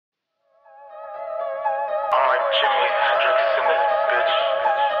Jimi Hendrix in this bitch.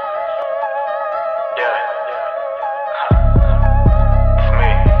 Yeah. It's me.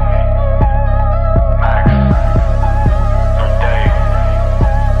 Max. Nordau.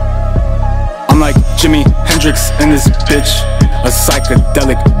 I'm like Jimi Hendrix in this bitch. A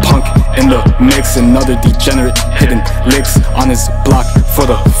psychedelic punk in the mix. Another degenerate hitting licks on his block for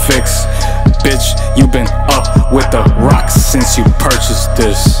the fix. Bitch, you been up with the rocks since you purchased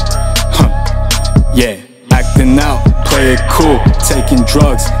this. Yeah, acting out, play it cool. Taking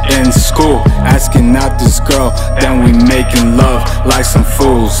drugs in school, asking out this girl, then we making love like some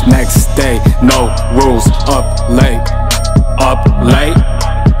fools. Next day, no rules. Up late, up late,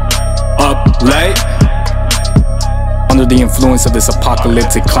 up late. Under the influence of this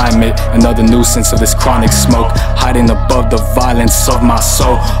apocalyptic climate, another nuisance of this chronic smoke, hiding above the violence of my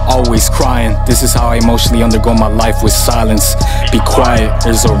soul, always crying. This is how I emotionally undergo my life with silence. Be quiet,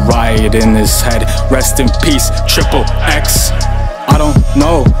 there's a riot in his head. Rest in peace, Triple X. I don't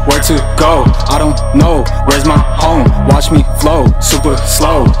know where to go, I don't know where's my home. Watch me flow, super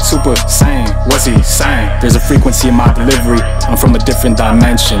slow, super sane. What's he saying? There's a frequency in my delivery, I'm from a different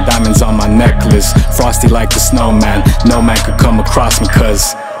dimension. Diamonds on my necklace, frosty like the snowman. No man could come across me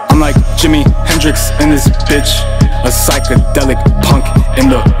cause I'm like Jimi Hendrix in this bitch. A psychedelic punk in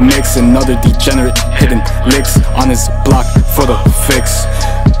the mix. Another degenerate hitting licks on his block for the fix.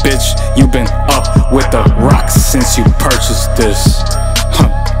 Bitch, you been up with the rocks since you purchased this.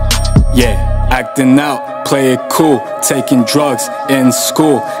 Yeah, acting out, play it cool. Taking drugs in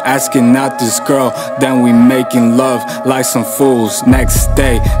school, asking out this girl, then we making love like some fools. Next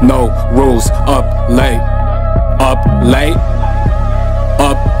day, no rules. Up late, up late,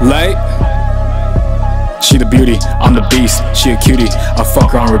 up late. She the beauty, I'm the beast, she a cutie, I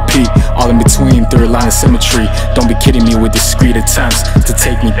fuck her on repeat. All in between, third line of symmetry. Don't be kidding me with discreet attempts to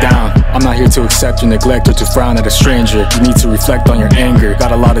take me down. I'm not here to accept your neglect or to frown at a stranger. You need to reflect on your anger,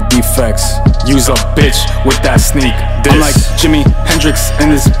 got a lot of defects. Use a bitch with that sneak diss. I'm like Jimi Hendrix in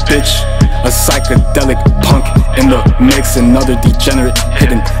this bitch. A psychedelic punk in the mix. Another degenerate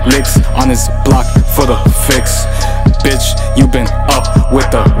hitting licks on his block for the fix. Bitch, you been up with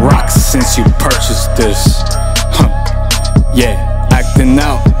the rocks since you purchased this. Yeah, acting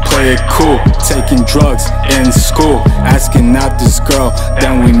out, play it cool. Taking drugs in school, asking out this girl,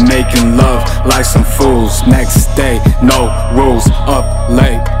 then we making love like some fools. Next day, no rules. Up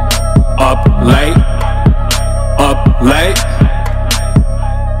late, up late.